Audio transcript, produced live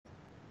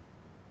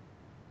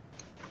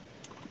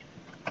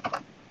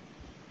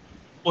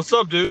What's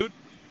up, dude?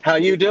 How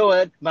you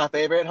doing, my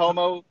favorite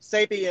Homo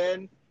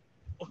sapien?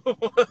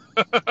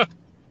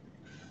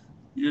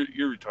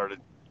 You're retarded.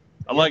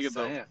 I like it Yes,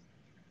 I though. am.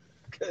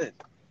 Good.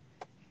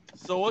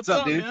 So What's what's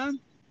up, up, dude? man?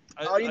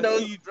 I, Oh, you I see know,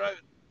 you driving.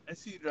 I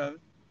see you driving.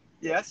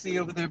 yeah, I see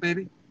you over there,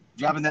 baby.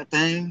 Driving that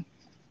thing.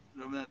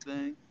 Driving that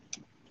thing.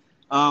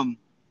 Um,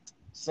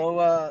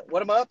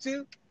 what am I up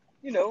to?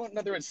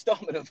 Another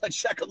installment of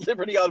Unshackled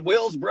Liberty on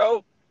Wheels,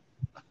 bro.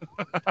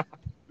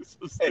 It's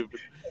so Hey, stupid.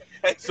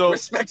 hey, So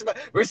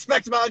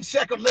respect my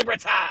Unshackled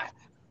Liberty.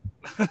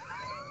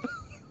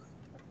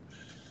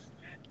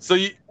 so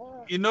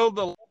you know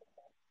the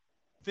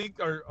I think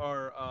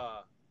our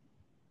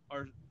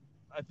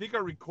I think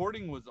our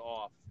recording was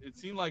off. It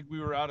seemed like we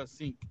were out of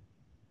sync.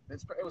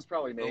 It was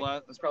probably The me.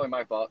 last It's probably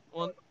my fault.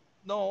 well,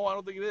 no, I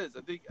don't think it is.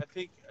 I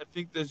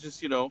think there's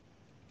just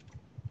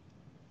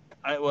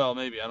I well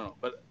maybe I don't know,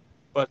 but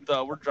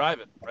we're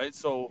driving right.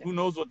 So Yeah, who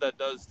knows what that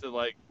does to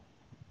like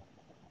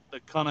the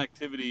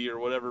connectivity or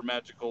whatever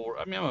magical.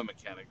 I mean, I'm a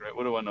mechanic, right?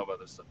 What do I know about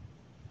this stuff?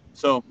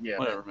 So yeah, man.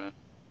 whatever, man.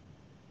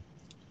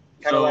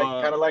 Kind of So like,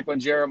 kind of like when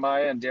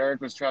Jeremiah and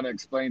Derek was trying to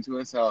explain to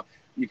us how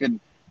you can,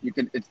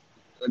 it's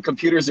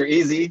computers are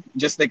easy.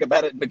 Just think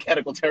about it in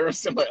mechanical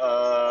terms. I'm like,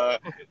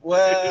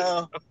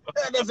 well,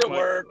 that I'm doesn't like,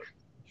 work.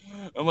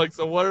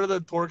 so what are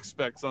the torque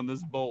specs on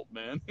this bolt,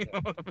 man? You Yeah, know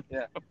what I mean?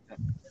 yeah.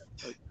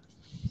 Like,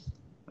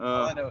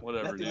 All I know,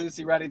 whatever, lefty dude.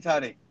 loosey, righty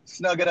tighty.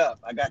 Snug it up.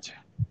 I got you.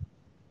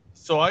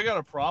 So I got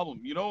a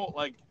problem.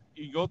 Like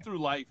you go through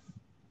life,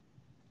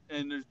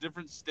 and there's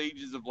different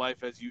stages of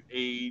life as you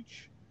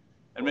age,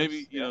 Of and maybe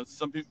course. Yeah,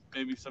 some people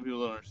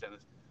don't understand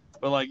this,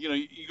 but like you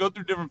go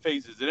through different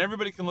phases, and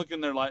everybody can look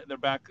in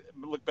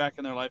look back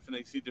in their life, and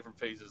they see different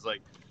phases.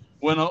 Like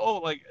when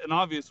like an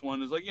obvious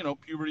one is like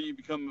puberty, you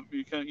become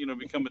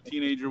a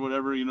teenager,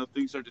 whatever.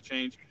 Things start to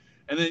change,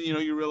 and then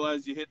you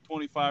realize you hit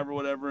 25 or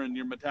whatever, and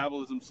your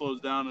metabolism slows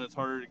down, and it's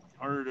harder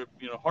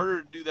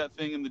to do that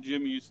thing in the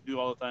gym you used to do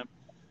all the time.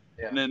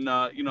 yeah. And then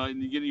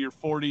and you get in your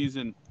 40s,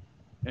 and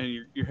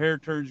your hair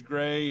turns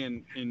gray,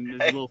 and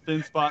there's a Hey, little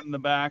thin spot in the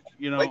back.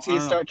 wait till I you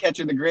don't know. start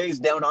catching the grays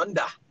down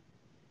under.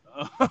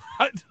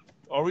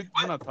 Are we?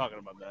 We're What? not talking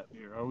about that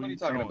here, are What are you we? I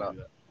talking don't want to about? do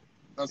that.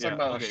 I was talking Yeah.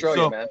 about Okay. Australia,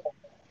 So man.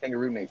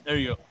 Kangaroo meat. there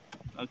you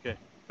go. Okay.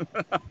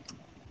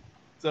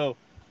 So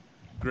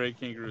gray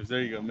kangaroos.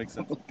 There you go. Makes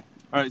sense. All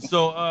right.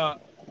 So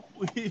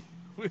we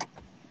we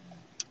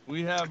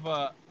we have.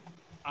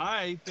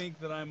 I think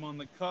that I'm on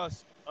the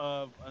cusp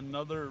of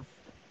another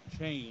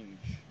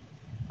change.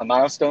 A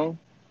milestone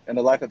in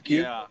the life of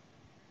Q. Yeah.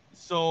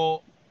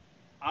 So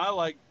I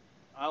like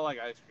I like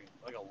ice cream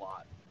like a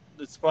lot.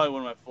 It's probably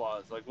one of my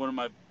flaws. Like one of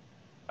my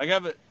I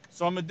have it.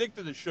 So I'm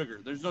addicted to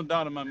sugar. There's no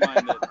doubt in my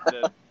mind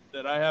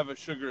that I have a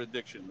sugar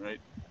addiction, right?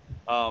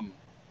 Um,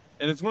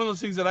 and it's one of those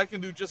things that I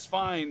can do just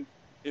fine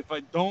if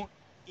I don't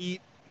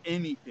eat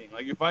anything.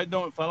 Like if I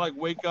like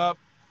wake up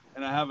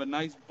and I have a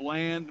nice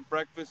bland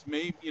breakfast,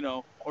 maybe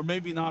or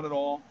maybe not at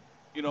all,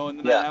 and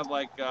then I Yeah. have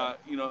like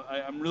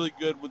I'm really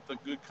good with the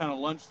good kind of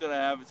lunch that I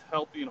have. It's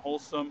healthy and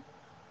wholesome,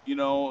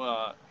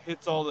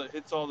 hits all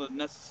the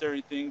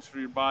necessary things for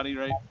your body,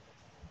 right?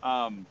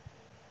 Um,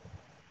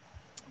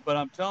 but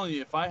I'm telling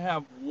you, if I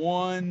have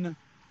one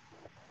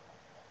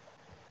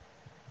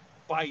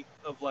bite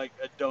of like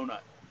a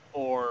donut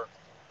or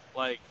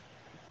like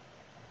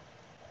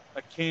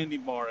a candy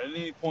bar at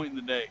any point in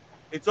the day,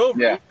 it's over,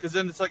 Yeah. dude. Because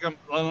then it's like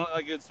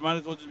it's might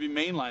as well just be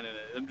mainlining it.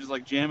 I'm just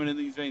like jamming in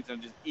these veins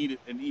and just eat it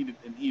and eat it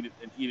and eat it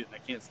and eat it, and I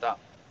can't stop.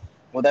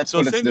 Well, that's So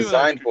what it's same thing with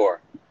ice designed cream.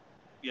 for.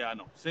 Yeah, I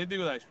know. Same thing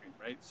with ice cream,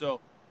 right?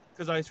 So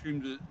because ice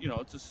cream,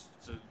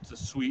 it's a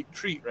sweet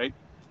treat, right?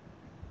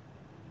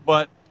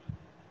 But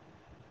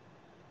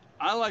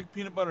I like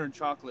peanut butter and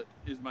chocolate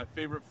is my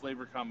favorite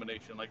flavor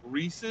combination. Like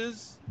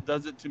Reese's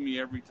does it to me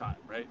every time,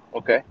 right?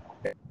 Okay.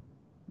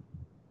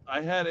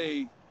 I had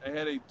a I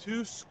had a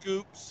two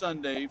scoop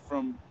sundae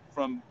from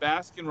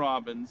Baskin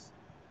Robbins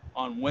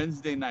on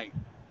Wednesday night,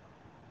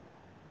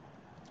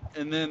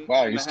 and then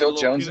Wow, and you're I had a still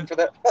little jonesing peanut for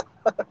that?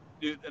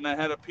 dude, and I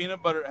had a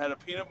peanut butter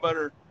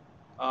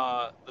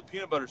the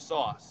peanut butter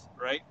sauce,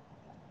 right?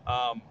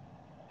 Um,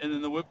 and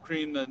then the whipped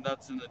cream, the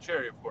nuts, and the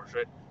cherry, of course,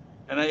 right?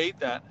 And I ate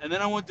that, and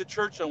then I went to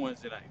church on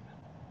Wednesday night,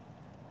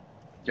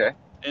 Okay.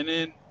 and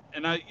then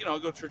I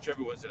go to church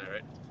every Wednesday night,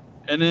 right?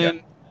 And Yeah.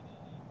 then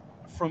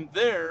from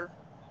there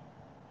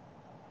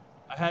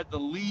I had to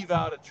leave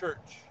out of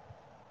church.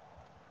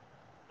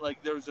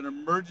 Like there was an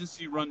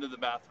emergency run to the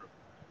bathroom,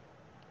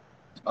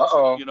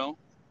 Uh-oh. you know?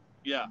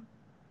 Yeah.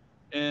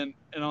 And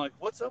I'm like,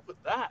 what's up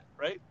with that,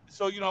 right?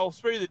 So I'll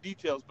spare you the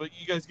details, but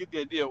you guys get the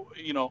idea.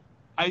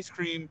 Ice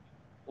cream,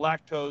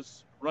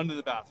 lactose, run to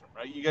the bathroom,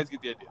 right? You guys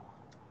get the idea.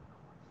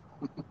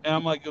 And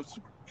I'm like, it's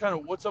kind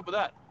of what's up with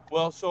that?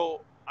 Well,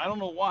 so I don't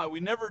know why we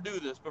never do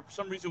this, but for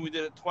some reason we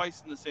did it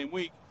twice in the same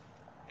week,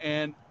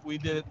 and we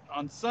did it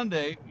on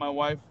Sunday. My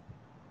wife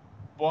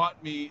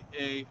bought me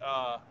a.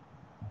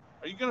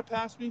 Are you gonna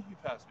pass me? You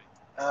pass me.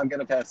 I'm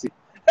gonna pass you.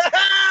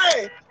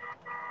 Hey!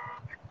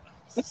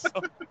 So,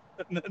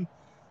 and then,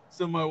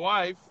 so my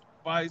wife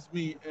buys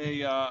me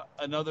a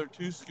another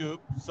two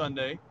scoop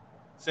Sunday,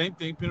 Same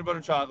thing, peanut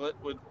butter chocolate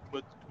with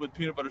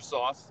peanut butter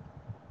sauce,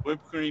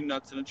 whipped cream,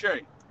 nuts, and a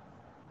cherry.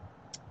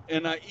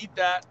 And I eat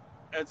that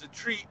as a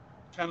treat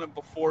kind of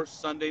before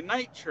Sunday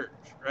night church,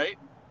 right?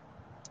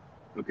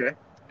 Okay.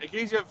 In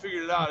case you haven't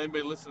figured it out,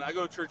 anybody listen, I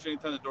go to church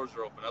anytime the doors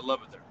are open. I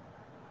love it there.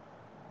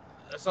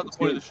 That's not That's the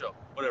point good. of the show.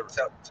 Whatever.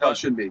 That's how it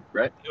should be,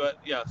 right? But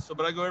yeah,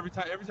 but I go every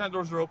time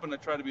doors are open. I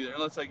try to be there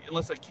unless I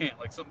can't,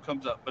 like something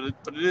comes up. But it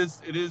is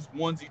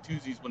onesie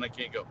twosies when I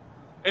can't go.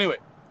 Anyway,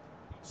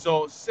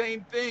 so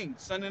same thing.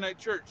 Sunday night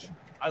church.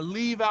 I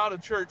leave out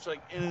of church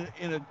like in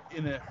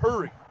a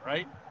hurry,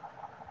 right?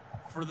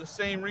 For the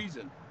same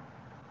reason.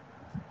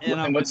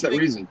 And what's that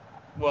reason?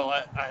 Well,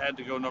 I had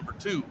to go number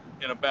 2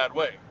 in a bad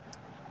way.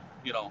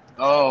 You know.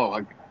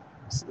 Oh,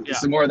 Yeah.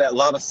 some more of that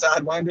lava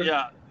sidewinder?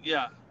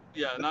 Yeah,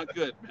 not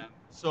good, man.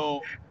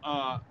 So,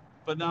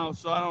 but now,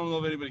 so I don't know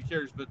if anybody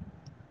cares, but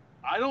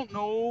I don't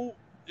know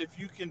if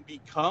you can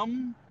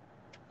become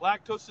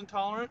lactose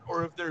intolerant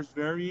or if there's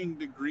varying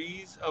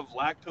degrees of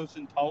lactose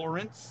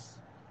intolerance.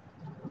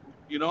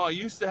 You know, I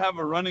used to have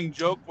a running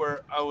joke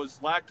where I was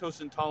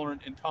lactose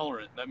intolerant.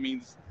 That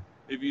means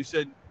if you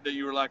said that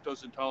you were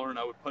lactose intolerant,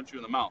 I would punch you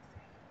in the mouth.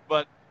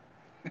 But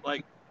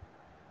like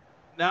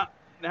now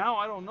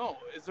I don't know.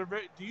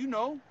 Do you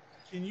know?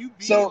 Can you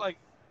be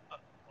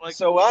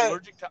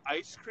allergic to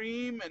ice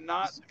cream and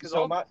not, because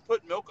I'll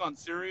put milk on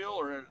cereal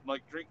or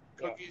like drink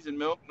cookies and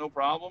milk, no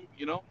problem,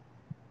 you know?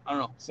 I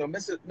don't know. So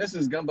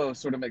Mrs. Gumbo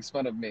sort of makes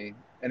fun of me,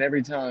 and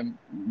every time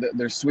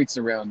there's sweets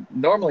around,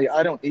 normally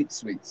I don't eat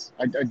sweets.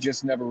 I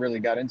just never really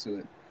got into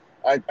it.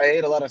 I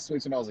ate a lot of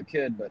sweets when I was a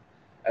kid, but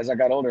as I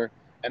got older,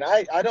 and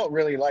I don't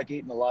really like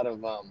eating a lot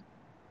of I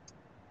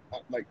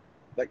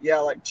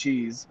like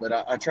cheese, but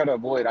I try to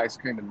avoid ice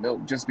cream and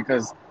milk just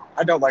because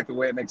I don't like the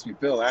way it makes me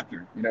feel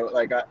after. You know,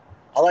 like I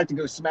like to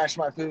go smash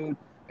my food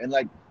and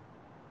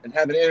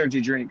have an energy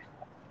drink,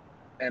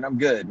 and I'm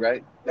good,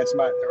 right? That's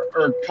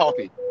or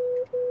coffee.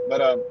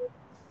 But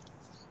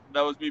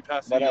that was me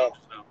passing you just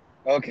now.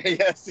 Okay,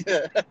 yes,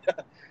 yeah.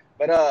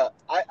 But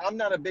I'm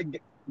not a big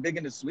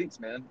into sweets,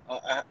 man.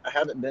 I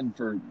haven't been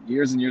for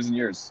years and years and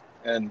years,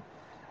 and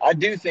I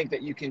do think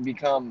that you can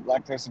become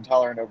lactose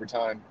intolerant over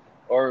time,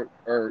 or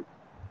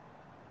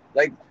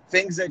like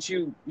things that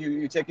you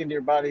take into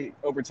your body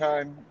over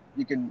time,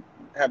 you can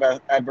have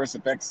adverse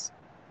effects,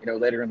 you know,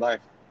 later in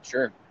life.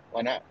 Sure,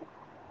 why not?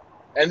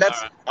 And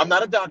that's right. I'm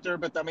not a doctor,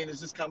 but I mean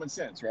it's just common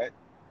sense, right?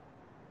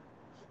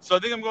 So I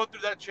think I'm going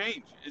through that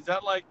change. Is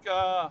that like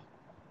I'm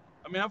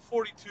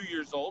 42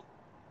 years old.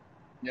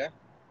 Yeah.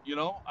 You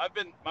know,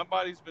 my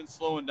body's been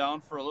slowing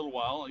down for a little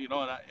while, you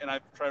know, and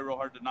I've tried real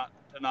hard to not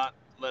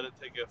let it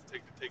take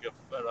effect,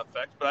 but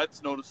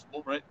that's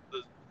noticeable, right?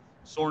 The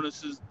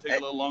sorenesses take a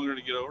little longer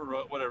to get over,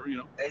 whatever, you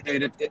know. Hey,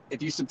 dude,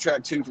 if you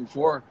subtract 2 from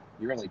 4,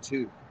 you're only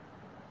 2.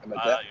 How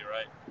about that? You're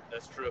right.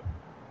 That's true.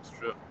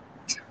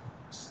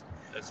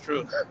 That's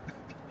true.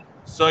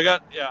 So I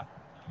got,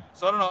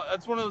 So I don't know.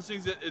 That's one of those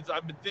things that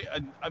I've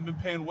been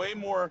paying way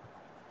more.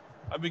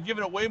 I've been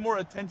giving it way more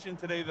attention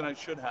today than I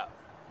should have,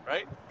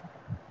 right?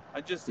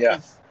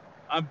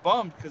 I'm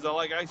bummed because I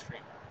like ice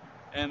cream,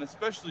 and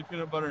especially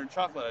peanut butter and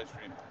chocolate ice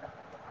cream.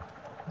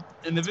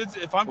 And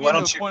if I'm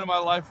getting to a point in my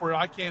life where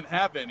I can't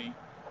have any,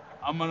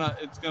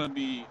 it's gonna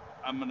be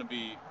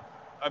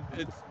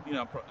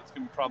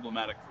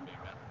problematic for me,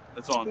 man.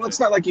 That's all I'm saying. Well, it's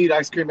not like you eat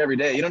ice cream every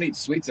day. You don't eat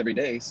sweets every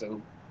day,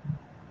 so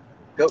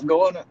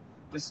go on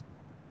just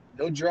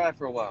go dry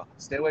for a while.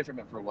 Stay away from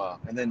it for a while,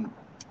 and then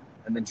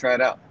try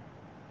it out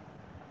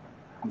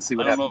and see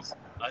what happens.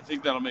 I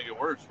think that'll make it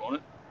worse, won't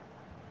it?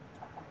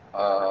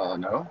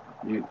 No.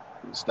 You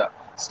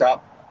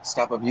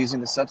stop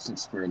abusing the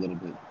substance for a little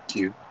bit,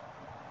 Q,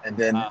 and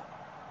then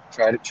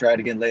try it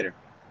again later.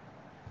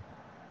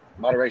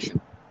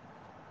 Moderation.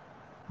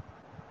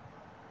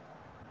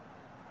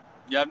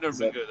 Yeah, I've never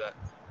been good at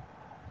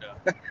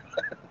that. Yeah.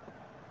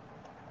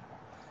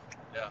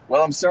 Yeah.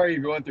 Well, I'm sorry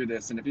you're going through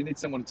this, and if you need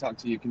someone to talk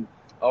to, you can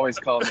always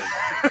call me.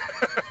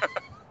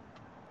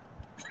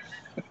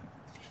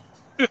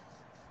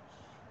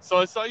 So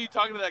I saw you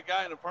talking to that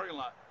guy in the parking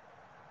lot.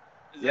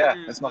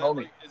 That's my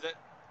homie. Is that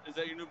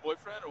your new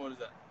boyfriend, or what is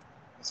that?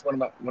 It's one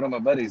of my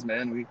buddies,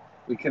 man.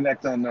 We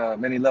connect on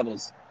many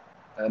levels,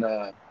 and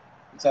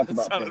we talk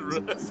about things.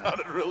 That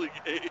sounded really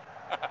gay.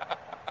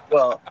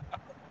 Well,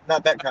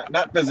 not that kind,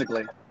 not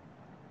physically.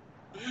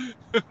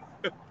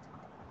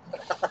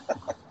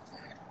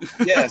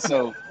 Yeah,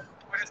 so we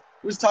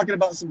was talking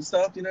about some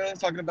stuff, you know,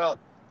 talking about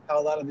how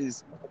a lot of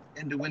these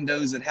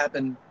innuendos that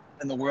happen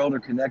in the world are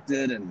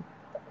connected, and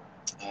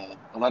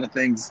a lot of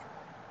things,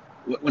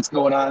 what's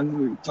going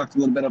on. We talked a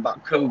little bit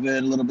about COVID,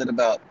 a little bit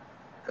about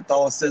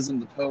Catholicism,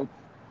 the Pope,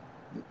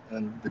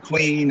 and the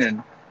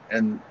Queen,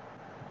 and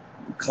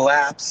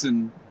collapse,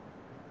 and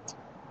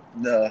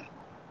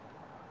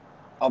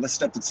all the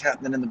stuff that's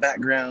happening in the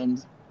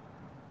background,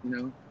 you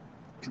know,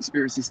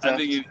 conspiracy stuff.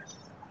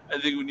 I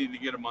think we need to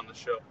get him on the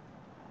show.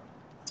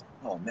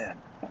 Oh man,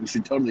 we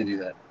should totally do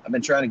that. I've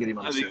been trying to get him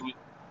on the show.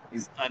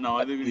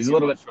 I think he's a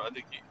little bit.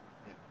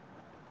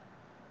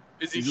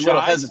 Is he a little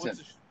hesitant.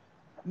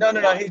 No.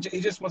 He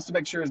just wants to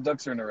make sure his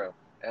ducks are in a row.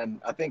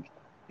 And I think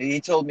he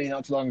told me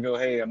not too long ago,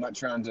 hey, I'm not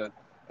trying to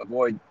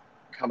avoid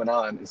coming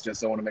on. It's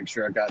just I want to make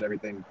sure I got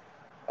everything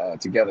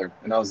together.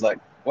 And I was like,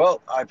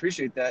 well, I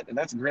appreciate that, and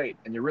that's great,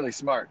 and you're really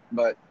smart.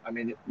 But I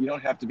mean, you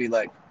don't have to be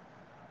like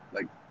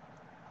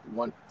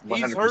one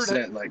He's hundred heard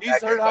percent like he's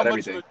accurate heard how about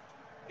much of everything.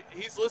 it.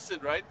 He's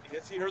listened, right?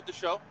 Has he heard the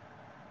show?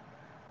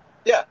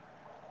 Yeah,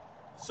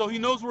 So he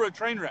knows we're a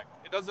train wreck.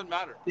 It doesn't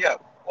matter. yeah.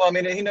 Well, I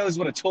mean, he knows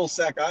what a tool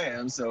sack I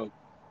am, so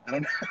I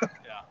don't know.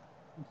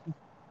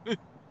 Yeah,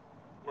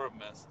 we're a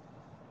mess.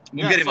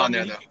 We'll Yeah, get him so I on mean,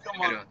 there he though. can come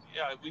We'll get on. him on.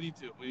 Yeah, we need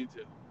to. We need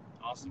to.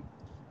 Awesome.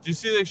 Did you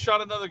see they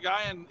shot another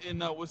guy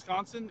in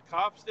Wisconsin? The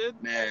cops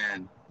did.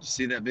 Man, you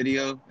see that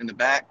video in the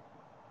back?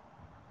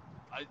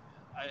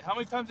 How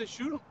many times they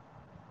shoot him?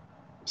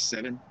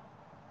 7,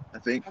 I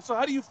think. So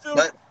how do you feel?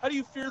 But How do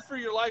you fear for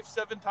your life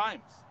 7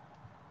 times?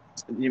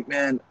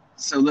 man,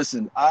 so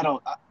listen, I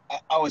don't.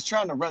 I was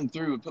trying to run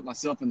through and put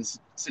myself in this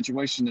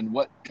situation and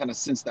what kind of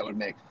sense that would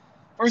make.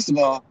 First of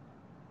all,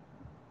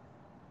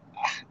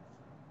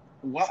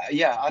 why?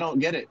 Yeah, I don't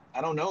get it.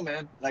 I don't know,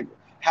 man. Like,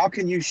 how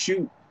can you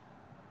shoot?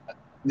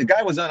 The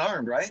guy was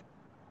unarmed, right?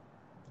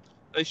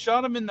 They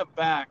shot him in the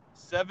back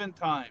 7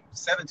 times.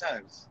 7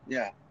 times.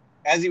 Yeah,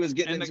 as he was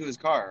getting And into his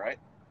car, right?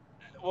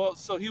 well,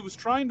 so he was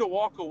trying to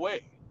walk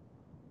away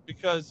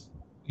because,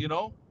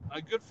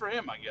 good for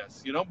him, I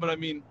guess, But I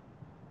mean,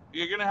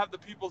 you're gonna have the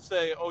people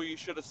say, "Oh, you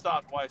should have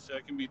stopped." Why? So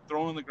I can be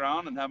thrown on the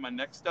ground and have my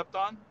neck stepped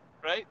on,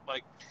 right?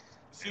 Like,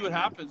 see what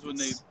happens when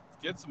they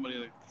get somebody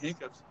in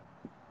handcuffs.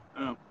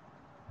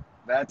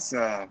 That's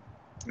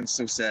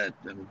so sad.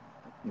 And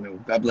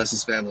God bless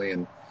his family.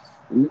 And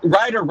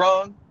right or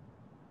wrong,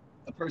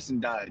 a person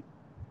died,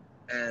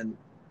 and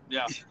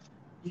Yeah,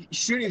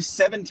 shooting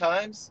 7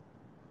 times.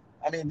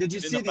 I mean, did you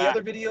In see the the back.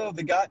 other video of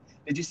the guy?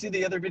 Did you see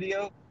the other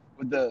video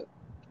with the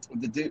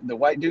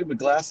white dude with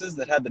glasses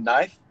that had the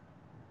knife?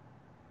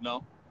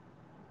 no.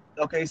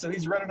 Okay, so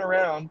he's running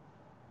around,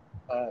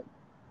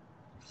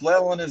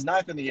 flailing his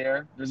knife in the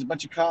air. There's a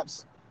bunch of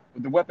cops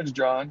with the weapons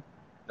drawn.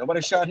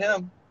 Nobody shot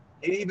him.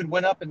 He even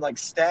went up and like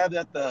stabbed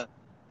at the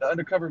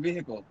undercover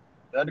vehicle,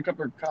 the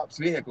undercover cop's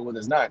vehicle with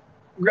his knife.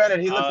 Granted,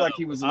 he looked like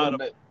he was a little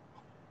bit.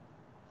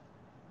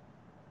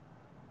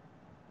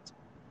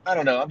 I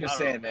don't know. I'm just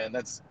saying, man.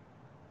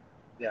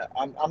 Yeah.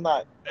 I'm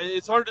not.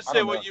 It's hard to I say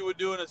don't what know. you would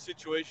do in a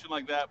situation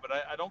like that, but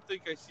I don't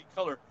think I see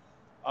color.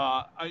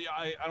 I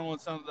don't want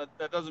to sound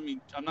that doesn't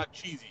mean I'm not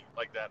cheesy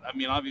like that. I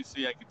mean,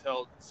 obviously, I can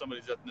tell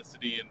somebody's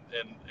ethnicity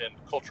and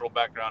cultural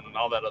background and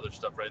all that other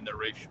stuff, right? And their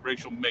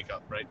racial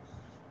makeup, right?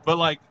 But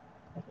like,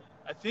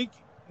 I think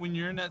when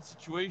you're in that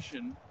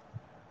situation,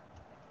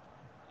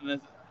 and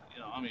that's,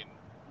 I mean,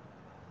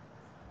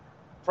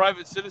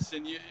 private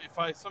citizen,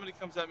 if somebody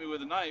comes at me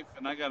with a knife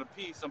and I got a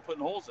piece, I'm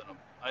putting holes in them.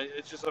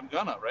 It's just I'm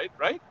gonna,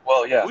 right?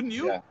 Well, yeah. Wouldn't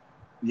you? Yeah.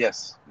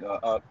 Yes.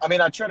 I mean,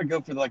 I try to go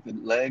for like the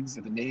legs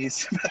or the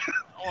knees.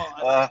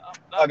 Well,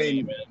 I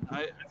mean, man.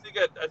 I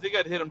think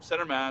I'd hit him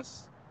center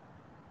mass.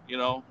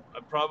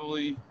 I'd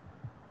probably.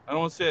 I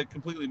don't want to say I'd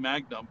completely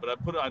magnum, but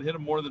I'd hit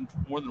him more than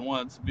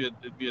once.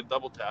 It'd be a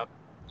double tap.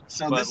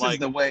 so But this is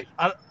the way.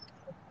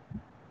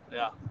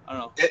 Yeah, I don't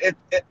know. It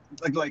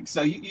like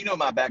so you know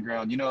my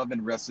background. I've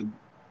been arrested,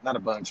 not a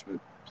bunch, but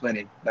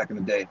plenty back in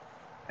the day.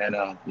 And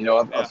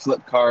I've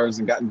flipped cars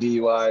and gotten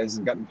DUIs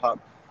and gotten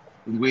popped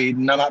with weed,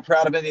 and I'm not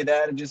proud of any of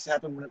that. It just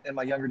happened in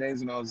my younger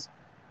days when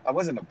I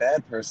wasn't a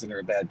bad person or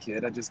a bad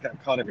kid. I just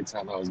got caught every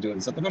time I was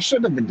doing something I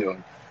shouldn't have been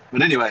doing.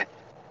 But anyway,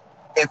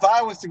 if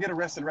I was to get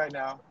arrested right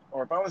now,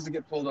 or if I was to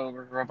get pulled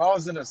over, or if I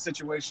was in a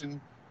situation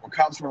where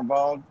cops were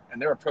involved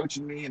and they're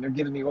approaching me and they're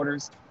giving me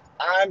orders,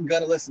 I'm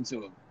gonna listen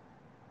to them.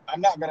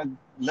 I'm not gonna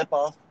mouth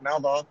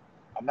off.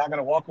 I'm not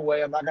gonna walk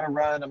away. I'm not gonna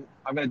run.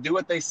 I'm gonna do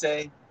what they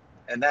say,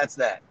 and that's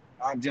that.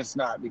 I'm just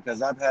not,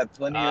 because I've had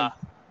plenty of.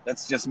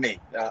 That's just me.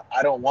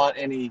 I don't want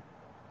any.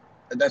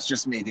 That's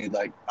just me, dude.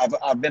 Like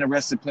I've been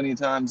arrested plenty of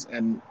times,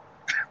 and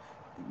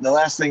the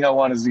last thing I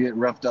want is to get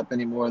roughed up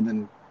any more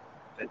than,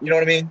 you know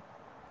what I mean?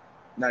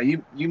 Now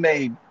you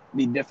may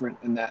be different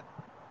in that,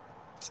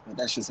 but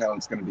that's just how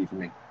it's gonna be for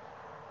me.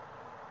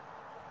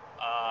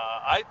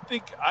 I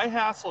think I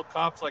hassle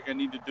cops like I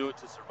need to do it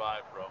to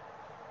survive, bro.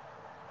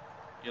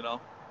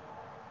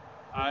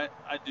 I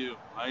do.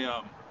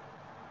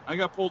 I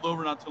got pulled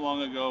over not too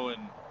long ago,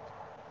 and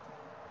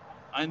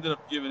I ended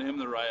up giving him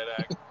the riot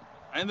act.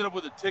 I ended up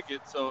with a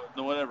ticket, so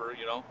whatever,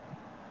 and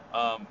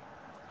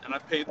I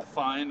paid the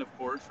fine, of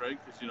course, right?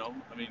 Because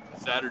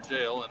it's that or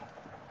jail and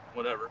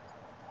whatever.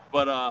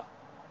 But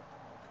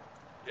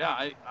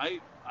yeah, I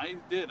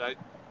did. I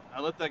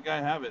let that guy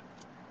have it.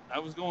 I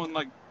was going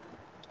like,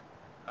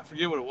 I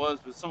forget what it was,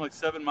 but something like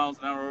 7 miles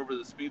an hour over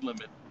the speed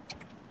limit,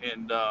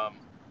 and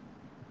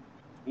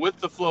with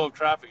the flow of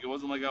traffic, it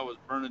wasn't like I was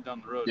burning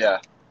down the road. Yeah.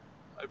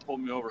 I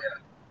pulled me over,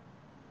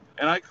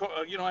 and I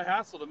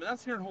hassled him, and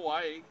that's here in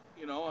Hawaii.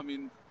 I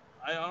mean,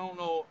 I don't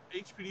know.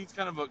 HPD's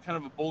kind of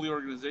a bully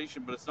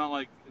organization, but it's not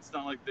like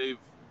they've.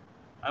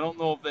 I don't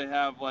know if they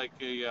have like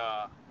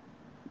a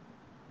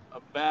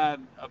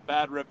bad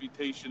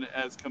reputation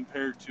as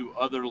compared to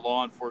other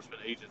law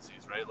enforcement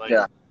agencies, right? Like,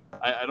 Yeah.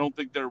 I don't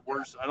think they're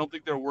worse. I don't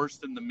think they're worse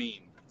than the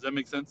mean. Does that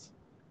make sense?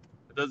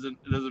 It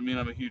doesn't mean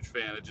I'm a huge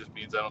fan. It just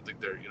means I don't think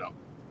they're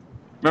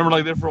Remember,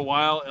 like there for a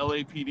while,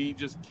 LAPD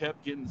just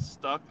kept getting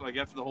stuck. Like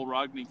after the whole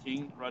Rodney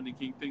King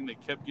thing, they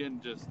kept getting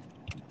just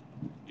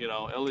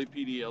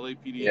LAPD,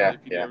 LAPD, Yeah, LAPD.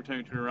 yeah. Every time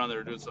you turn around,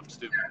 they're doing something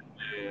stupid.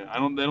 Yeah, I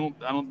don't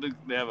think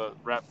they have a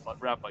rap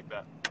like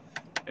that.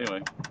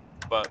 Anyway,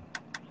 but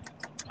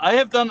I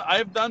have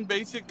done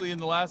basically in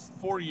the last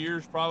 4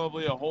 years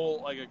probably a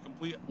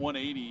complete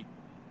 180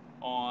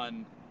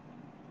 on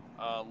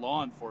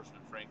law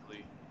enforcement.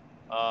 Frankly,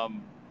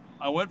 um,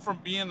 I went from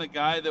being the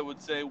guy that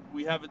would say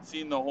we haven't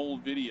seen the whole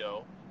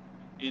video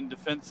in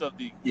defense of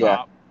the Yeah.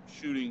 cop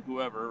shooting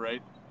whoever,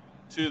 right?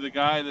 To the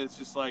guy that's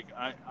just like,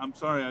 I'm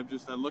sorry, I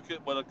look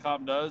at what a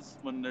cop does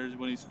when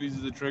he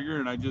squeezes the trigger,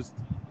 and I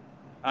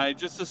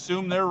just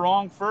assume they're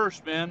wrong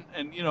first, man.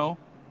 And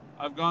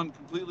I've gone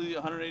completely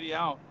 180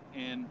 out,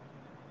 and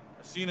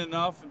I've seen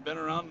enough and been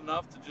around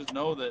enough to just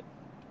know that.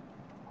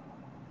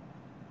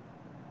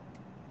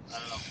 I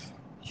don't know.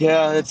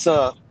 Yeah, it's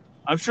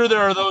I'm sure there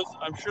are those.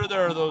 I'm sure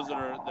there are those that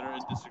are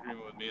in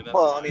disagreement with me, and that's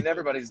well, I fine. mean, But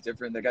everybody's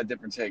different. They got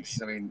different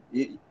takes. I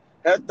mean,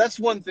 that's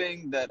one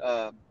thing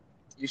that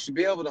you should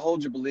be able to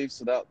hold your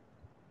beliefs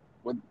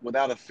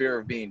without a fear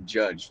of being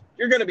judged.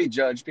 You're going to be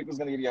judged. People's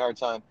going to give you a hard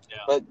time. yeah,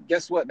 But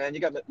guess what, man? You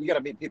got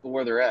to meet people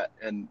where they're at,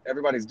 and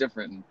everybody's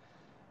different.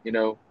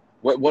 And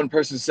what one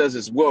person says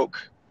is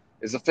woke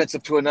is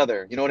offensive to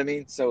another. You know what I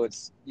mean? So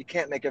you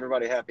can't make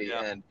everybody happy.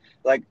 yeah, And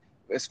like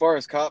as far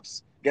as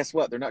cops, guess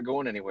what? They're not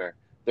going anywhere.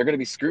 They're going to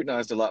be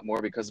scrutinized a lot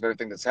more because of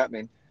everything that's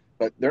happening,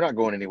 but they're not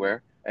going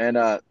anywhere. And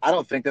I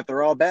don't think that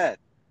they're all bad.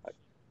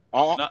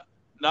 I,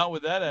 not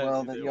with that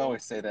well, attitude. They you won't.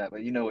 always say that, but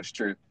it's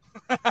true.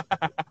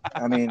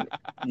 I mean,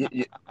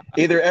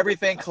 either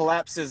everything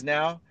collapses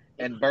now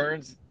and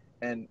burns,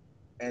 and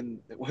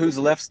who's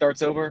left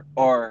starts over,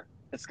 or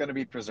it's going to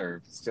be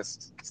preserved.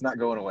 It's not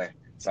going away.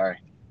 Sorry,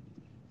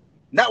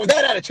 not with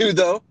that attitude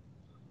though.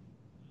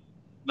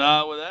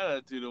 Not with that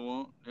attitude. It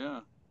won't. Yeah.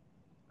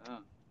 Yeah.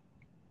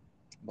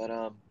 But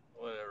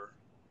Whatever.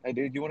 hey,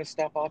 dude, you want to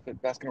stop off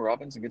at Baskin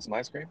Robbins and get some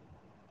ice cream?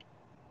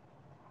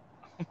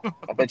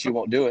 I bet you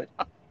won't do it.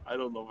 I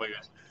don't know if I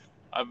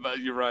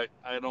can. You're right.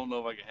 I don't know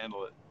if I can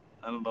handle it.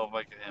 I don't know if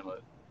I can handle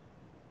it.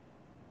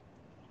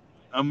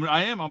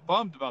 I'm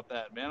bummed about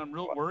that, man. I'm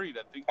real worried.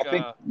 I think I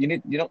think you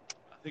need.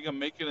 I think I'm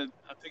making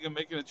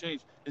a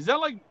change. Is that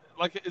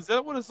is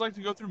that what it's like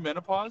to go through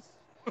menopause?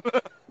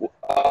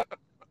 Uh,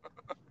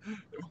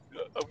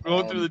 I'm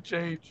going through the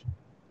change.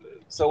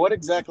 So what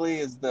exactly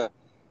is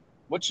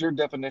what's your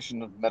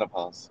definition of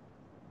menopause?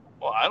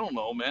 Well, I don't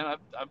know, man.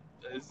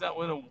 Is that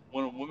when a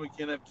woman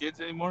can't have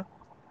kids anymore,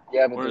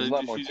 Yeah, but or there's a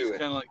lot more she to just it.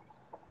 kind of like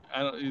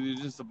I don't.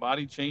 It's just the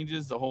body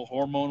changes, the whole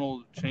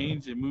hormonal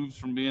change. It moves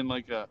from being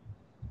like a.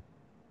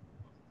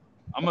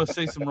 I'm gonna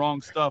say some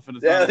wrong stuff, and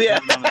it's Yeah, yeah.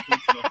 not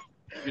intentional.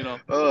 You know,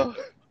 Oh,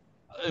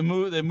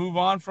 they move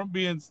on from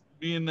being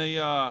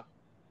a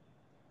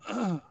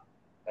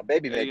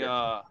baby a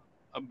maker.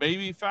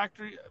 baby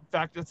factory. In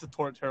fact, that's a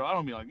terrible. I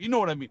don't mean like you know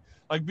what I mean.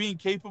 Like being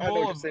I know what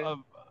capable you're saying. of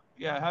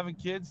yeah having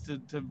kids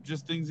to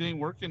just things ain't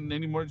working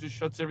anymore. It just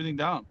shuts everything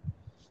down.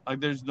 Like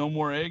there's no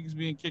more eggs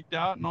being kicked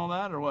out and all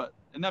that, or what?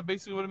 Isn't that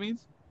basically what it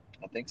means?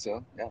 I think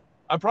so. Yeah.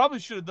 I probably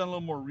should have done a little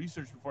more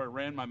research before I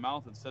ran my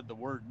mouth and said the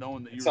word,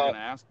 knowing that you It's were all going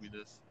to ask me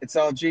this. it's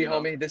all G, You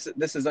know, homie.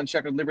 This is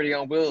Unshackled Liberty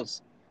on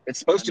wheels. It's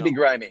I supposed to be know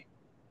grimy.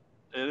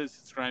 it is.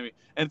 It's grimy.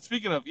 And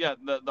speaking of, yeah,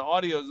 the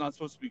audio is not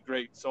supposed to be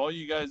great. So all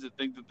you guys that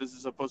think that this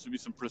is supposed to be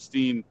some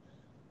pristine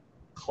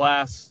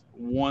class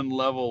 1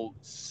 level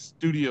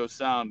studio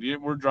sound,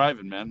 we're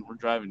driving, man. We're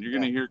driving. You're Yeah.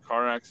 going to hear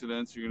car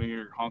accidents. You're going to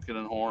hear honking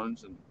and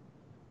horns and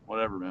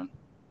whatever, man.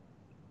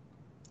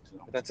 So,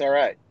 But that's all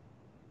right.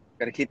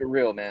 Got to keep it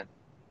real, man.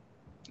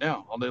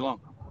 yeah, all day long.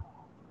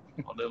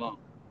 All day long.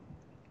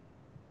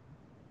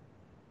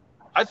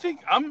 I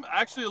think I'm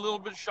actually a little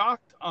bit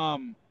shocked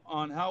on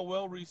how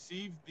well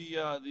received the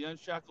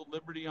Unshackled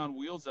Liberty on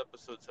Wheels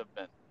episodes have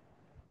been.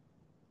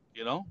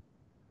 You know,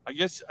 I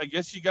guess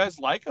you guys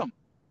like them.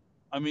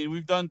 I mean,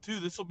 we've done 2.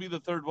 This will be the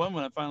 3rd one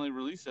when I finally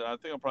release it. I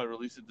think I'll probably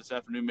release it this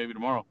afternoon, maybe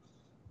tomorrow.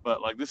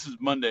 But like this is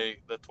Monday,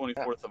 the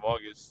Yeah. 24th of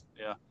August.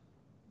 Yeah.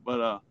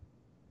 But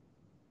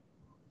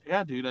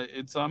yeah, dude,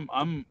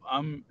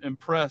 I'm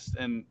impressed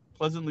and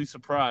pleasantly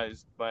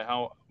surprised by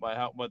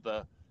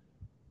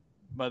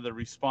the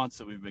response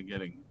that we've been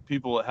getting.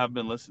 People have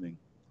been listening.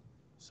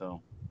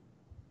 So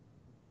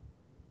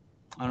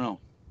I don't know.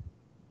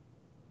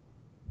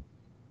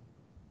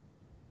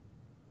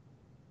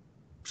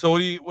 So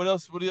what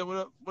else what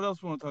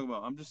else we want to talk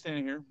about? I'm just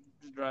standing here,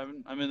 just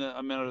driving. I'm at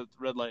a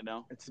red light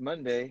now. It's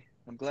Monday.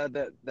 I'm glad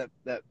that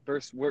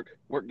first work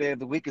day of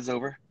the week is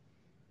over.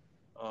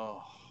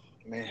 Oh,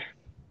 Man,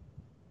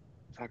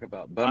 talk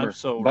about I'm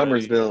so ready,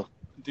 Bummersville.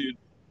 dude.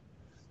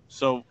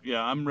 So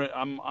yeah, I'm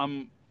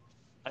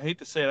I hate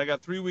to say it. I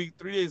got 3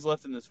 days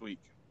left in this week.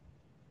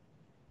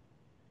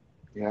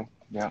 Yeah,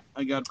 yeah.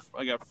 I got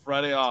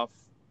Friday off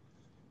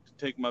to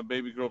take my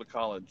baby girl to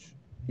college,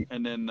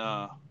 and then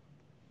I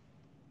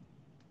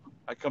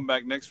come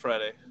back next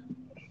Friday,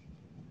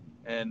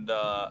 and then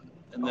I'm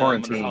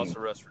under house Quarantine.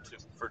 arrest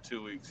for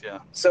 2 weeks. Yeah,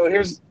 So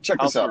check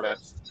this house out, man.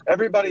 arrest.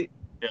 Everybody,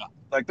 Yeah,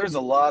 like, there's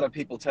a lot of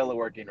people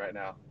teleworking right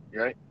now,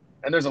 right?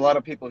 And there's a lot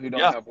of people who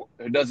yeah,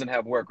 doesn't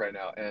have work right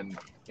now, and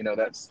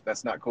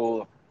that's not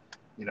cool.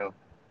 You know,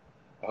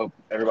 I hope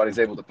everybody's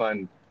able to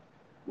find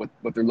what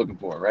they're looking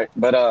for, right?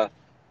 But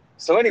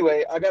so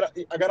anyway, I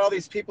got all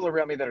these people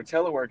around me that are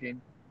teleworking,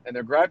 and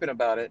they're griping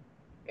about it,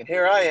 and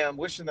here I am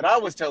wishing that I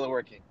was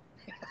teleworking.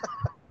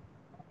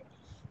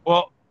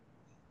 well,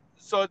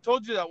 so I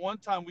told you that one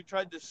time we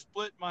tried to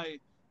split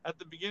at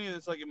the beginning of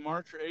this, like in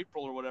March or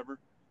April or whatever.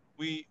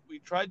 We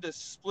tried to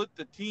split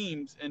the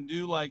teams and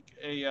do like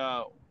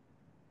a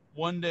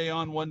 1 day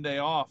on, 1 day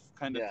off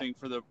kind of Yeah, thing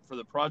for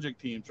the project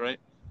teams, right?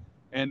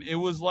 And it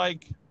was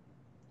like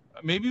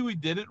maybe we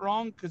did it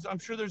wrong because I'm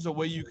sure there's a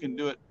way you can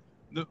do it.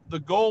 The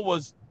goal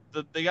was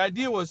the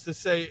idea was to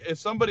say if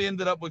somebody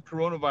ended up with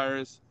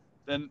coronavirus,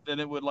 then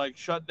it would like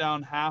shut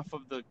down half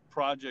of the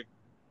project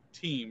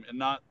team and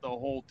not the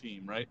whole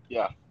team, right?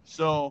 yeah,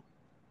 So,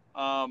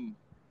 um,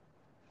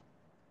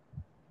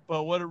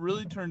 but what it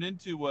really turned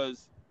into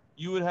was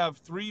you would have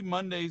 3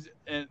 Mondays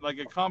and like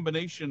a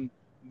combination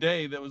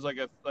day that was like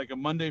a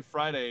Monday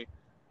Friday,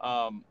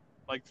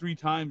 like 3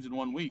 times in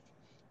 1 week,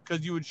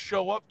 because you would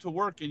show up to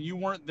work and you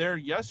weren't there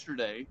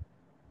yesterday,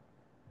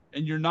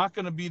 and you're not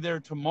going to be there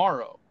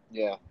tomorrow,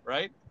 yeah,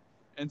 right?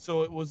 And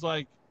so it was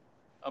like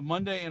a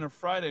Monday and a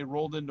Friday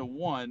rolled into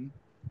one,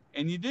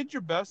 and you did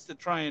your best to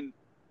try and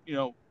you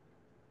know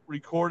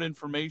record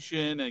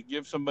information and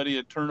give somebody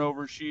a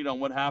turnover sheet on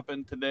what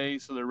happened today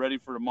so they're ready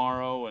for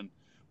tomorrow. And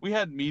we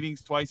had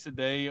meetings twice a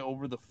day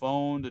over the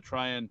phone to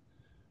try and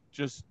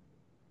just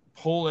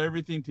pull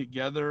everything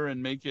together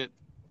and make it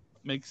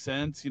make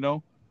sense.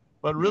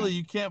 But yeah, really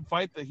you can't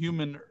fight the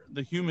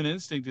human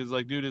instinct is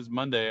like, dude, it's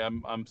Monday.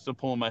 I'm still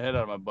pulling my head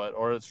out of my butt,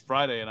 or it's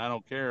Friday and I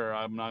don't care.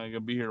 I'm not gonna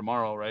be here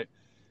tomorrow, right?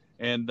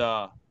 And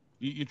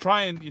you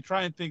try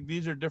and think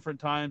these are different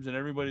times and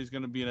everybody's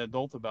gonna be an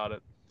adult about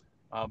it.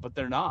 But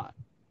they're not.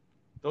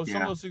 Some of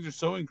yeah. those things are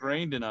so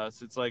ingrained in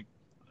us. It's like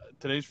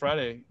today's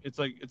Friday. It's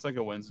like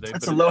a Wednesday,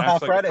 It's but a it Aloha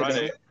acts like a Friday,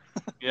 baby.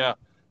 Friday.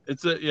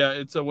 Yeah,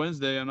 it's a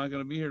Wednesday. I'm not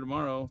gonna be here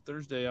tomorrow.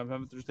 Thursday, I'm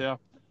having Thursday off.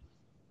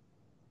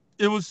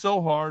 It was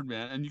so hard,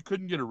 man, and you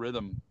couldn't get a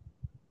rhythm.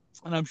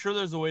 And I'm sure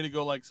there's a way to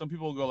go. Like some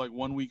people go like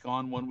 1 week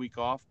on, 1 week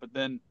off, but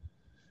then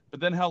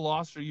how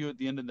lost are you at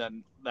the end of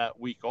that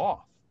week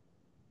off?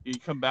 You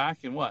come back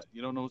and what?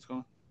 You don't know what's going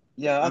on.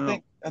 Yeah, I I don't know.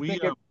 think I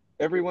think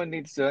everyone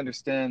needs to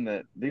understand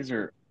that these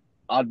are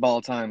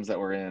oddball times that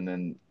we're in,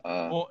 and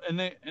Well,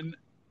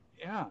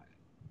 yeah,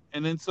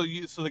 and then so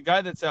the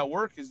guy that's at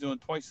work is doing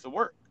twice the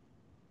work,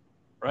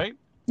 right?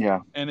 yeah,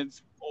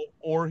 And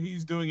or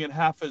he's doing it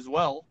half as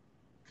well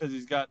because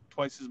he's got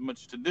twice as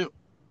much to do.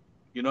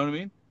 You know what I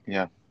mean?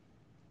 yeah.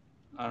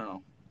 I don't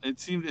know. It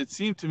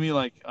seemed to me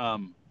like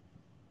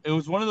it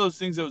was one of those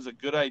things that was a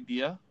good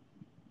idea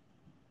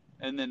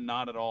and then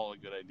not at all a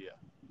good idea.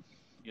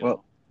 You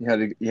Well,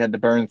 know? you had to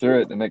burn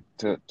through it to make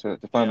to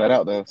find that Yeah.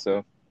 out though.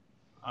 So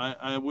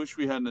I wish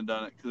we hadn't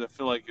done it because I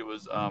feel like it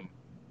was well,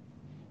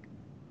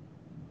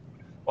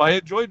 I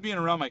enjoyed being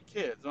around my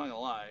kids. I'm not gonna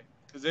lie,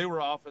 because they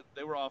were off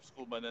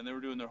school by then. They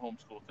were doing their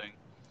homeschool thing.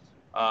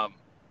 Um,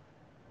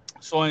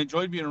 so I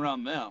enjoyed being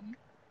around them,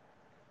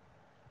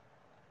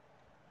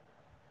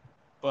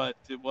 but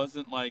it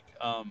wasn't like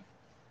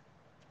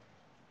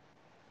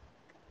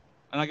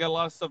and I got a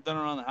lot of stuff done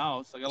around the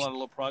house. I got a lot of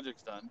little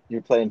projects done,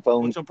 you're playing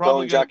phone which I'm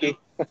probably phone gonna do. jockey.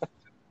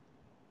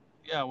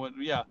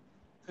 Yeah,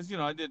 because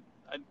I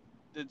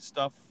did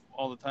stuff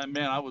all the time.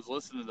 Man, I was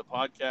listening to the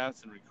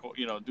podcasts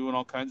and doing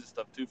all kinds of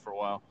stuff too for a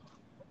while.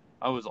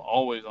 I was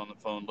always on the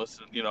phone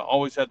listening.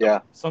 Always had Yeah,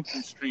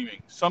 something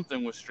streaming.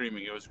 Something was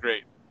streaming. It was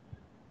great.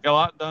 Got a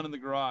lot done in the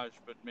garage,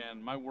 but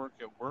man, my work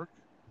at work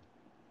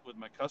with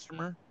my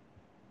customer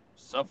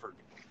suffered,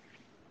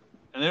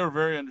 and they were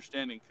very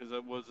understanding because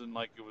it wasn't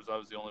like I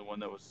was the only one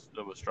that was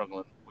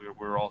struggling. We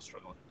were all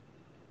struggling.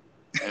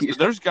 But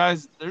there's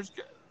guys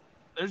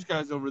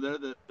over there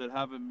that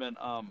haven't been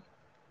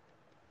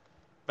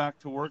back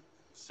to work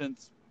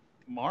since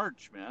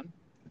March, man.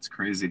 it's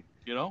crazy.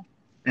 You know,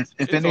 If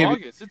it's any of you,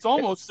 August.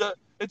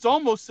 It's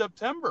almost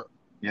September.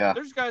 yeah,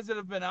 There's guys that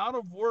have been out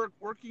of work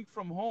working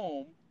from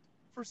home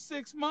for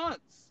 6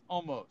 months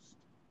almost.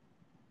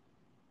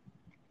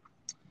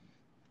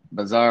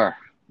 bizarre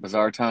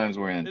times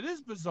we're in. It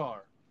is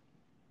bizarre.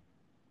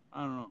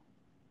 I don't know.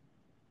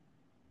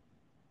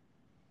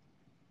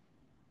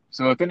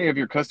 So if any of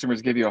your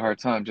customers give you a hard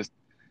time, just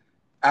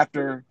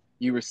after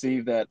you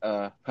receive that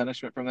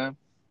punishment from them,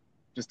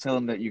 just tell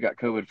them that you got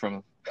COVID from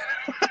them.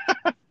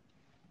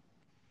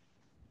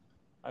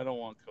 I don't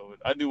want COVID.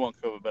 I do want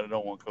COVID, but I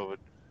don't want COVID.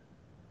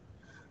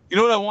 You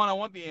know what I want? I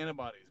want the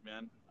antibodies,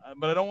 man.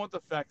 But I don't want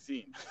the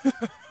vaccine.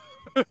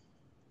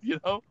 you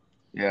know,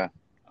 Yeah,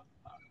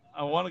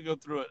 I want to go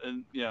through it,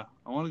 and yeah,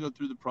 I want to go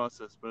through the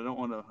process, but I don't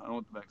want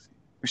the vaccine.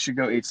 we should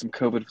go eat some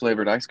COVID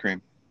flavored ice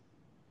cream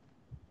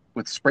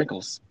with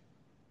sprinkles.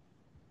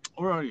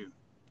 Where are you?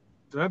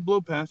 Did I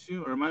blow past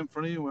you, or am I in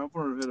front of you? How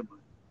far ahead am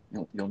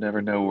I? You'll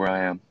never know where I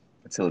am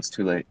until it's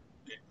too late.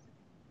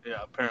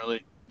 Yeah,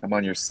 apparently. I'm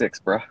on your 6,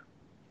 bruh.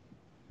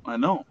 I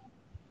know.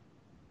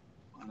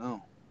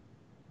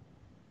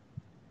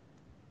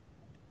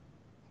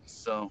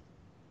 So,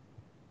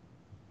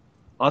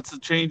 lots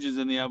of changes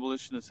in the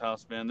abolitionist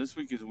house, man. This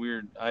week is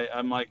weird. I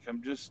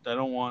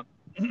don't want.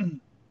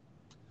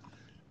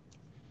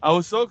 I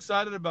was so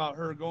excited about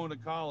her going to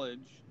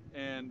college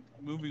and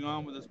moving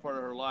on with this part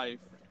of her life,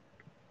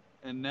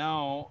 and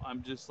now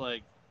I'm just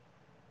like,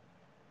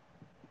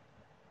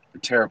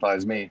 It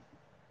terrifies me.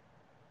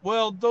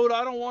 well, dude,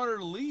 I don't want her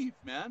to leave,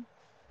 man.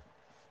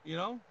 You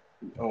know?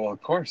 Oh, well,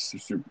 of course,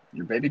 it's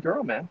your baby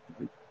girl, man.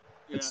 Yeah,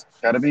 It's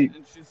gotta be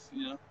she's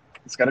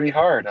it's gotta be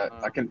hard. I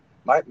uh, can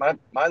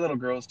my little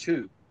girl's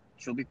 2.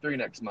 She'll be 3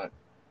 next month,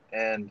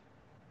 and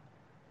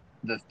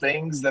the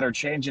things that are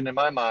changing in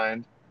my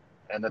mind,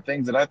 and the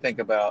things that I think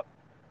about,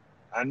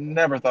 I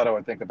never thought I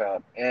would think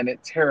about, and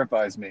it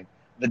terrifies me.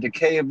 The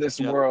decay of this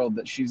yeah, world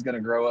that she's gonna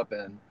grow up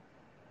in,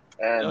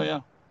 oh and yeah.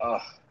 uh,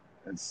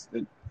 it's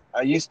it,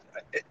 I used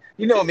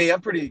you know me.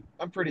 I'm pretty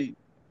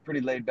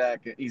laid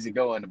back,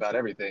 easygoing about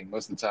everything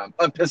most of the time.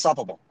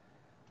 Unpissoffable.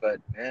 But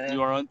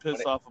You are when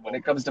unpissed when offable. it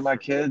That's comes for to my sure.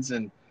 kids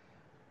and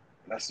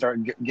I start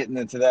getting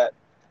into that,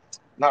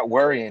 not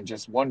worrying,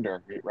 just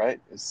wonder, right?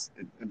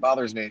 It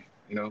bothers me,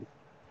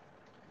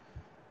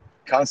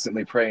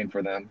 constantly praying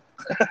for them,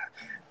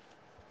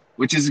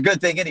 which is a good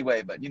thing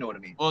anyway. But you know what I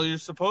mean. Well, you're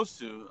supposed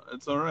to.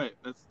 It's all right.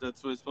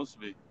 That's what it's supposed to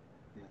be.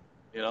 Yeah.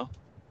 You know?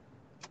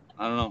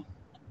 I don't know.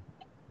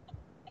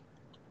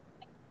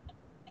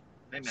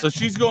 Amen. So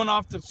she's going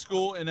off to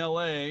school in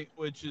L.A.,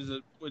 which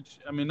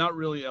I mean, not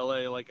really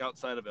L.A., like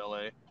outside of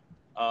L.A.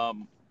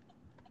 Um,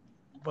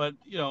 but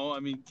I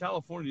mean,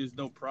 California is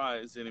no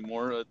prize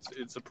anymore.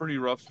 It's a pretty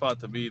rough spot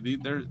to be.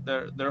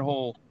 Their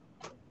whole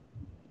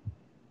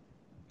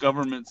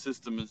government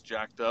system is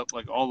jacked up,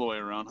 like all the way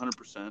around,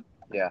 100%.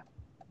 Yeah.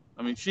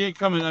 I mean, she ain't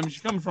coming. I mean,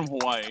 she's coming from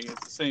Hawaii.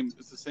 It's the same.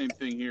 It's the same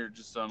thing here,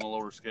 just on a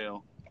lower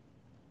scale.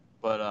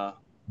 But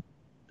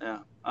yeah,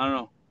 I don't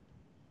know.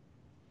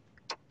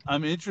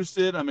 I'm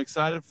interested. I'm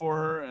excited for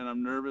her, and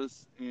I'm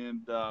nervous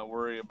and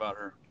worry about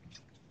her.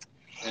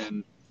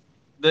 And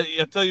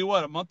I tell you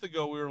what, a month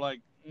ago we were like,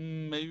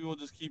 maybe we'll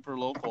just keep her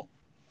local,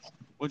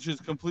 which is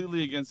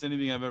completely against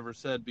anything I've ever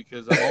said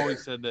because I've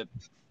always said that.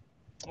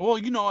 Well,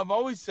 I've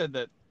always said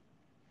that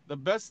the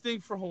best thing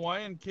for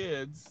Hawaiian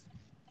kids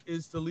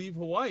is to leave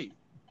Hawaii,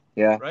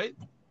 Yeah. right?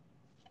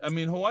 I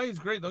mean, Hawaii is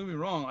great. Don't get me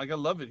wrong. Like I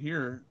love it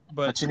here,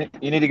 but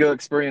But you need to go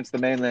experience the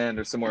mainland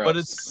or somewhere but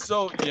else. it's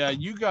so yeah.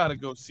 You got to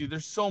go see.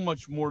 There's so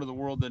much more to the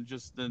world than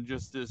just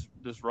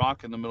this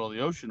rock in the middle of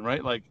the ocean,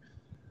 right? Like,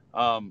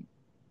 um,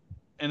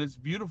 and it's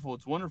beautiful.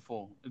 It's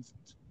wonderful. It's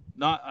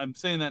not. I'm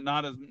saying that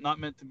not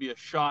meant to be a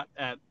shot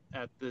at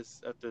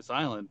this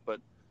island, but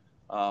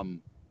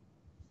um,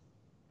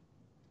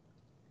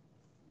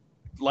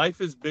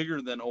 life is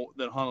bigger than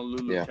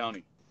Honolulu Yeah.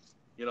 County,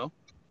 you know.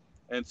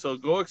 And so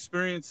go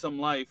experience some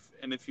life.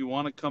 And if you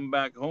want to come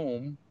back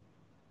home,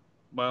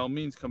 by all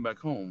means, come back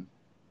home.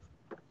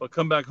 But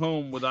come back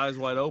home with eyes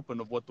wide open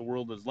of what the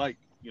world is like.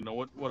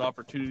 What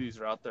opportunities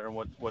are out there, and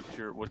what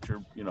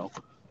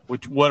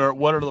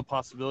are the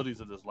possibilities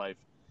of this life.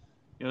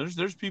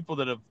 There's people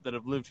that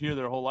have lived here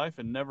their whole life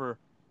and never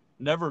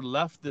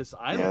left this Yeah,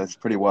 island. it's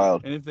pretty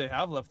wild. And if they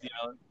have left the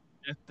island,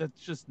 that's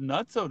just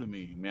nutso to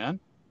me, man.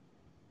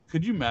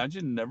 Could you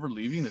imagine never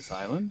leaving this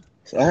island?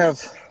 So I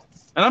have.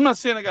 And I'm not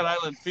saying I got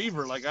island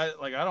fever.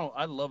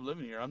 I love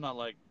living here. I'm not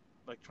like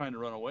trying to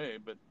run away,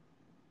 but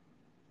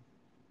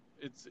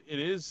it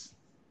is.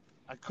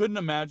 I couldn't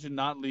imagine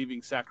not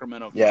leaving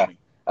Sacramento Yeah. County.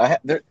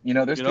 There's You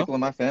know, people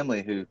in my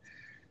family who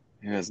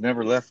has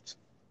never left,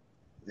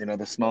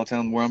 the small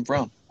town where I'm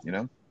from.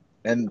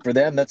 And for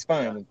them, that's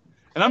yeah. fine.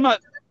 And I'm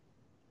not.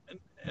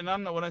 And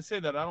I'm not. When I say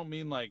that, I don't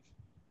mean like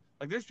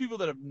there's people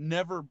that have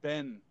never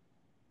been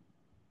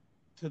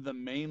to the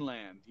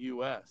mainland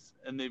U.S.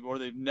 and they've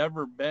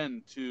never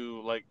been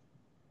to like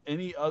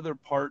any other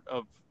part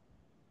of,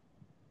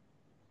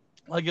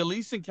 like, at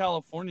least in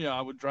California,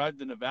 I would drive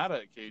to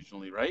Nevada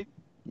occasionally, right?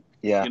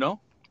 Yeah. You know,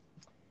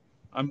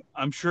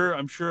 I'm sure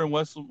in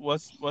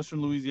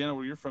western Louisiana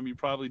where you're from, you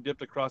probably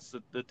dipped across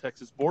the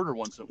Texas border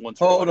once or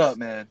Hold up, twice.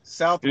 man.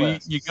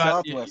 You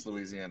got Southwest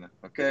Louisiana.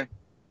 Okay.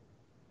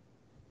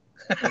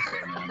 okay,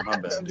 man. My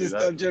bad, dude.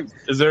 I'm joking.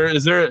 Is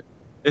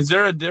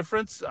there a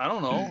difference? I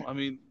don't know. I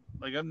mean,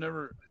 like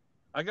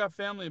I got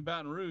family in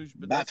Baton Rouge,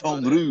 but that's Baton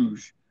about it.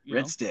 Rouge. You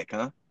Red know, stick,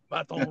 huh?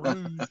 Baton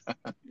Rouge.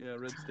 Yeah,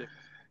 Red Stick.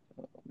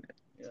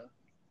 Yeah,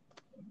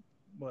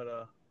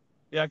 but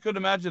yeah, I couldn't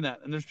imagine that.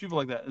 And there's people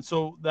like that, and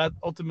so that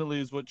ultimately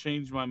is what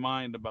changed my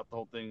mind about the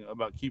whole thing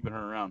about keeping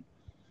her around.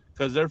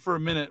 Because there for a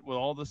minute with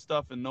all this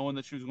stuff and knowing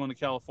that she was going to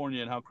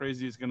California and how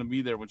crazy it's going to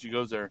be there when she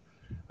goes there,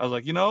 I was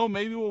like,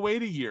 maybe we'll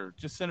wait a year.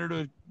 Just send her to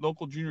a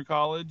local junior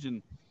college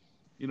and,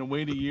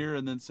 wait a year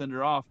and then send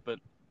her off. But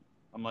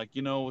I'm like,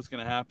 what's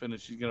going to happen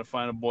is she's going to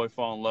find a boy,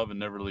 fall in love, and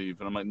never leave.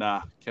 And I'm like,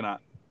 nah,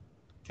 cannot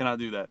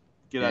do that.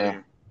 Get out of Yeah.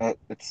 here.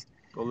 It's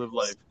Go live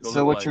life. Go so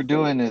live what life. you're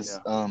doing is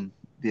Yeah.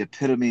 the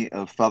epitome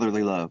of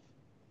fatherly love.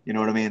 You know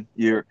what I mean?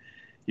 You're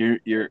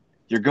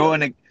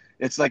going to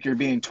it's like you're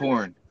being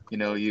torn. You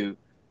know, you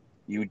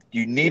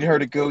need her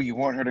to go, you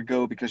want her to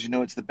go because you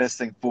know it's the best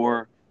thing for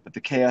her, but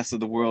the chaos of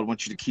the world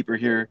wants you to keep her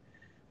here,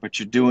 but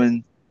you're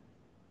doing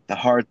the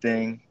hard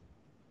thing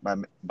by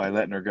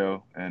letting her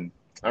go, and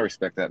I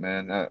respect that,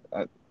 man.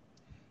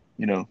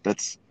 You know,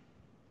 it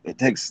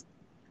takes,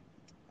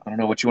 I don't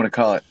know what you want to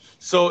call it.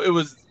 So it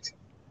was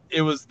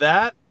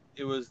that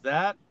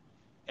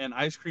and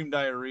ice cream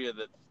diarrhea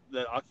that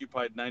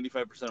occupied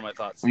 95% of my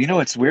thoughts. Well, you know,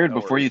 it's weird. That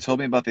Before word. you told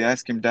me about the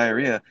ice cream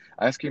diarrhea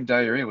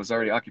was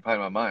already occupying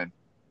my mind.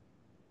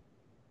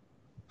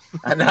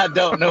 And I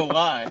don't know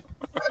why.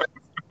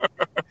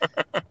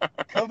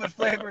 COVID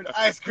flavored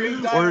ice cream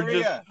Or just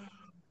diarrhea.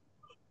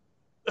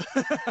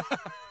 That's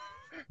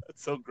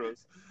so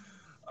gross.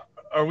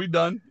 Are we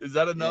done? Is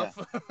that enough?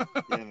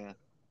 Yeah, man.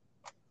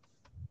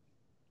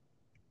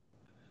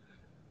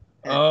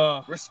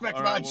 Respect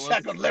all my right, well,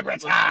 unshackled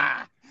liberty.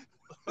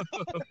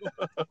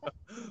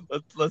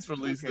 Let's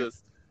release Okay.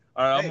 this.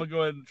 All right, I'm Hey, gonna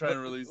go ahead and try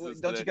and release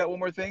this. Don't today. you got one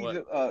more thing?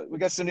 What? We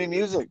got some new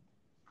music,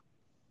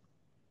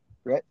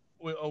 right?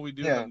 We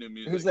do Yeah. have new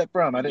music. Who's that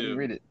from? I We didn't do.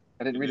 read it.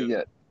 I didn't We read it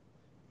do.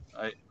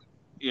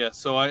 yet.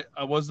 So I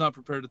was not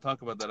prepared to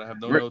talk about that. I have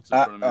no notes in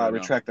front of me right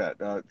Retract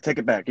that. Take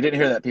it back. You didn't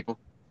hear that, people.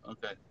 now.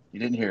 Okay. You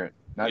didn't hear it.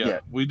 Not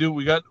yet. We do.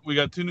 We got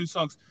 2 new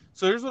songs.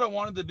 So here's what I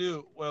wanted to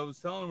do. What I was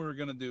telling we were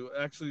gonna do.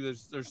 Actually,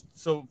 there's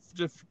so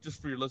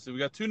just for your listening, we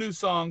got 2 new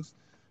songs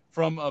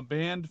from a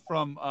band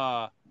from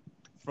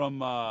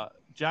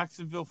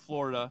Jacksonville,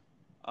 Florida.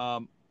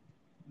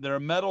 They're a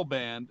metal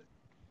band.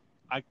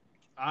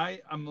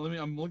 I'm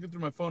looking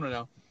through my phone right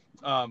now.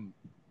 I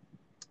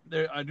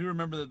do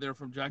remember that they're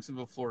from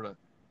Jacksonville, Florida,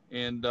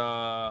 and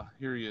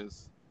here he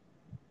is.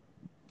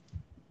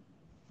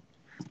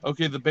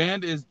 Okay, the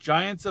band is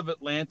Giants of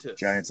Atlantis.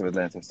 Giants of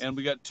Atlantis. And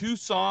we got 2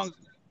 songs,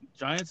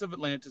 Giants of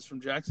Atlantis from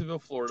Jacksonville,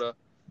 Florida.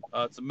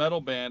 It's a metal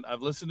band.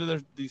 I've listened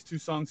to these 2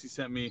 songs he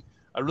sent me.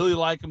 I really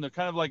like them. They're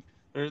kind of like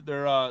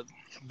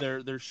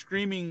they're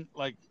screaming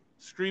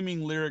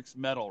lyrics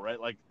metal, right?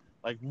 Like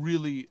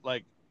really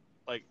like,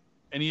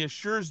 and he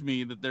assures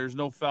me that there's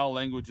no foul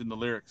language in the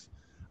lyrics.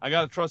 I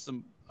gotta trust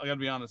him. I gotta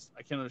be honest.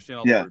 I can't understand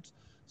all the words.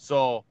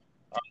 So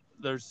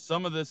there's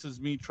some of this is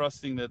me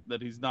trusting that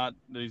he's not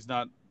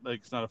like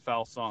it's not a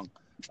foul song.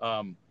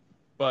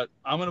 But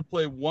I'm gonna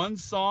play one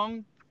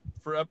song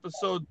for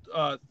episode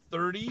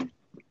 30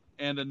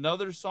 and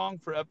another song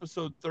for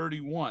episode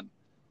 31.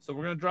 So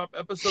we're gonna drop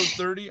episode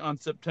 30 on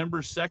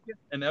September 2nd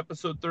and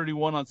episode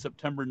 31 on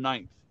September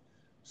 9th.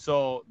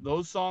 So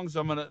those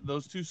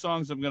 2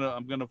 songs I'm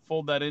gonna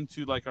fold that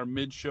into like our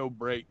mid-show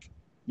break.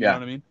 You know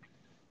what I mean?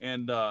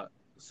 And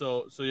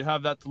so you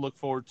have that to look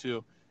forward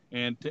to.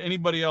 And to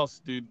anybody else,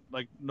 dude,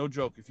 like no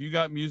joke, if you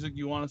got music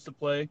you want us to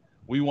play,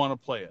 we want to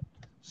play it.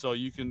 So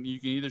you can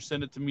either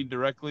send it to me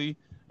directly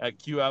at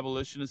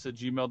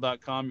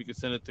qabolitionist@gmail.com. You can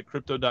send it to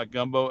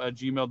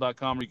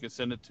crypto.gumbo@gmail.com, or you can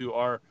send it to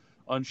our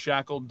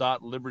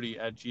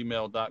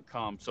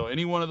unshackled.liberty@gmail.com. So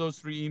any one of those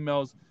 3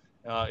 emails,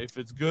 if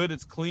it's good,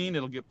 it's clean,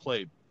 it'll get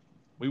played.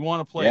 We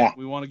want to play it.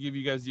 We want to give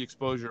you guys the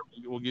exposure.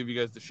 We'll give you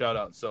guys the shout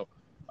out. So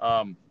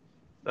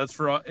that's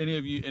for any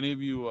of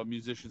you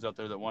musicians out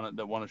there that want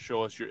to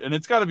show us and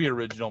it's got to be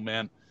original,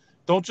 man.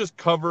 Don't just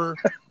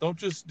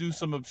do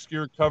some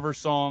obscure cover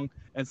song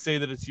and say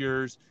that it's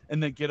yours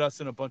and then get us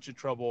in a bunch of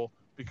trouble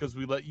because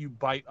we let you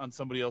bite on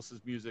somebody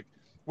else's music.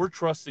 We're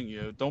trusting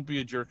you. Don't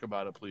be a jerk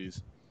about it,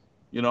 please.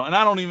 You know, and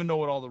I don't even know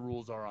what all the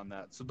rules are on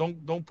that. So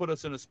don't put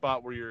us in a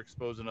spot where you're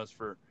exposing us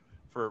for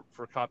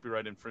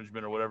copyright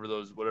infringement or whatever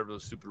those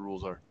stupid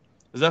rules are.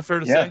 Is that fair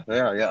to say?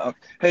 Yeah.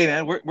 Hey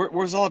man,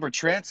 where's all of our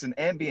trance and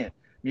ambient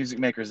music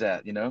makers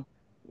at? You know,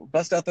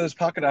 bust out those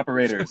pocket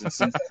operators and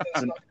some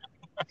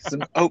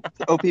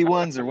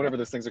OP1s or whatever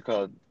those things are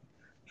called.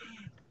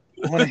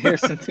 I want to hear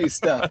some new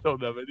stuff. I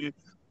don't have any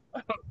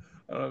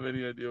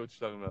idea what you're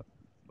talking about.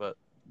 But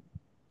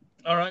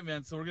all right,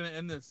 man. So we're gonna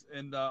end this,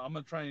 and I'm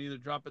gonna try and either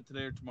drop it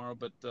today or tomorrow.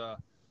 But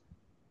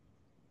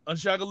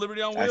Unshackled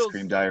Liberty on Wheels. Ice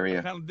cream diarrhea.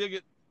 I kind of dig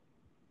it.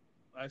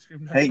 Ice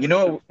cream diarrhea. Hey, you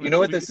know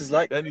what this is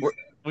like?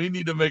 We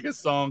need to make a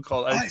song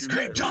called Ice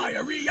cream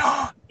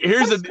diarrhea.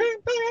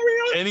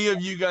 Any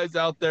of you guys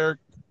out there,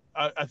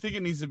 I think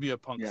it needs to be a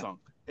punk song.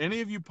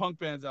 Any of you punk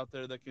bands out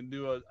there that can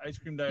do an ice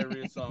cream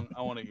diarrhea song,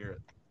 I want to hear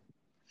it.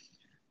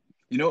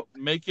 You know,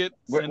 make it.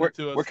 Send it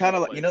to us. We're kind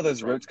of like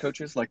those roach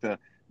coaches, like that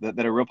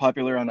are real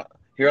popular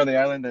here on the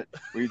island, where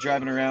you're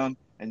driving around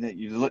and that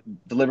you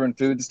delivering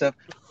food and stuff.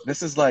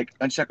 This is like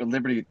Unshackled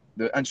Liberty,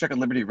 the Unshackled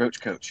Liberty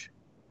roach coach,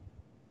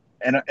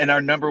 and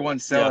our number one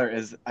seller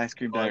is ice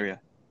cream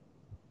diarrhea.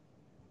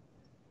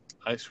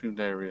 Ice cream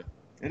diarrhea.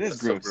 It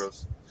is gross. So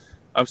gross.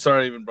 I'm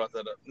sorry I even brought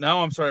that up.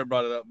 Now I'm sorry I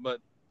brought it up, but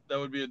that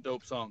would be a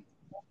dope song.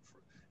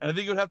 And I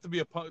think it would have to be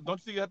a punk. Don't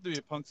you think it have to be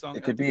a punk song?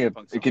 It could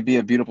be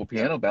a beautiful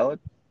piano ballad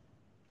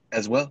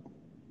as well.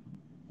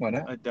 Why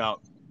not? I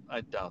doubt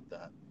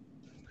that.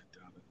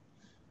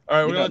 All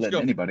right, we're gonna let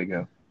anybody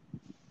go.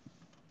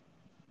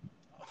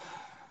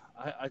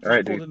 I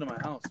just pulled into my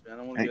house, man.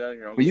 I want to get out of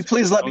here. Will you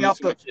please let me off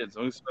the kids?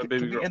 I'm gonna see my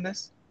baby girl. End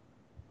this?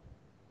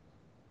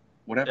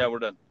 Whatever. Yeah, we're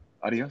done.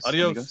 Adios.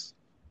 Adios.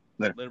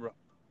 Later, bro.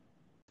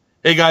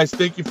 Hey guys,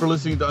 thank you for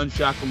listening to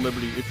Unshackled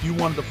Liberty. If you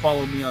wanted to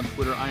follow me on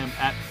Twitter, I am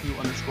at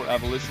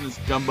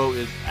Q_abolitionist. Gumbo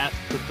is at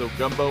Crypto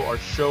Gumbo. Our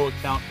show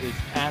account is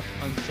at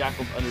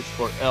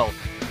Unshackled_L.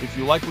 If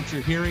you like what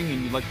you're hearing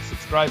and you'd like to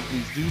subscribe,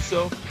 please do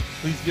so.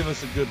 Please give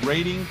us a good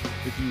rating.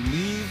 If you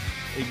leave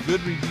a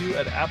good review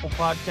at Apple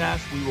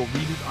Podcasts, we will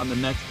read it on the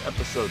next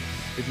episode.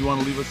 If you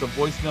want to leave us a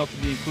voicemail to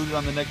be included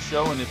on the next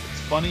show, and if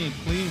it's funny and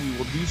clean, we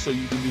will do so.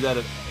 You can do that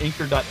at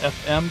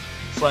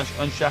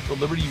anchor.fm/Unshackled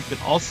Liberty. You can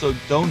also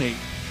donate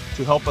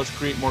to help us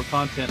create more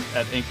content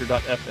at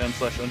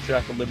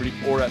anchor.fm/Unshackled Liberty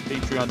or at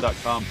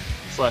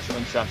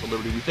patreon.com/Unshackled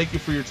Liberty. We thank you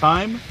for your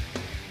time.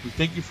 We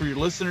thank you for your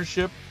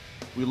listenership.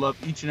 We love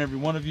each and every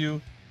one of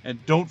you.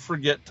 And don't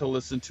forget to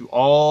listen to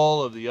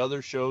all of the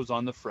other shows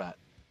on the Frat.